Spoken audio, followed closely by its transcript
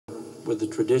with the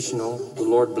traditional, the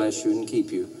Lord bless you and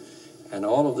keep you, and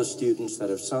all of the students that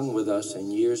have sung with us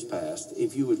in years past.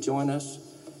 If you would join us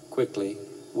quickly,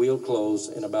 we'll close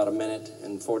in about 1 minute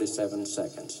and 47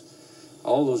 seconds.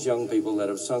 All those young people that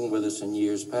have sung with us in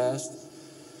years past.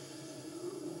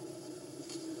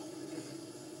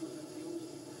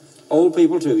 Old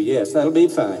people too, yes, that'll be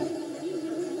fine.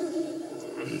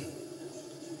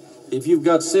 If you've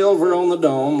got silver on the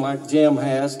dome like Jim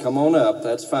has, come on up,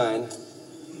 that's fine.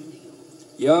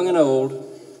 Young and old.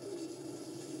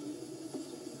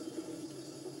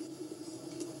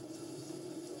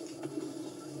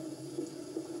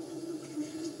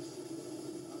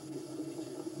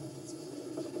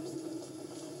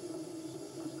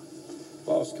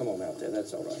 Boss, come on out there,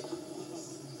 that's all right.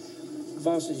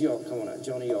 Bosses, y'all come on out.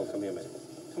 Johnny, y'all come here a minute.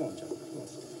 Come on, John,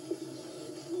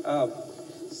 come on.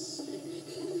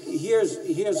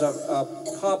 Here's a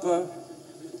papa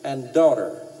and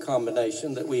daughter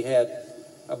combination that we had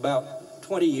about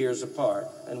 20 years apart,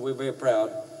 and we're very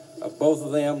proud of both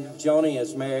of them. Johnny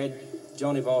is married.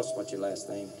 Johnny Voss, what's your last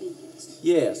name?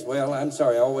 Yes, well, I'm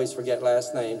sorry, I always forget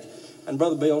last names. And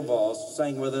Brother Bill Voss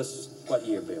sang with us, what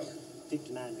year, Bill?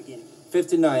 59 beginning.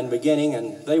 59 beginning,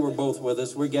 and they were both with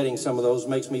us. We're getting some of those.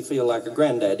 Makes me feel like a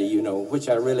granddaddy, you know, which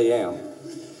I really am.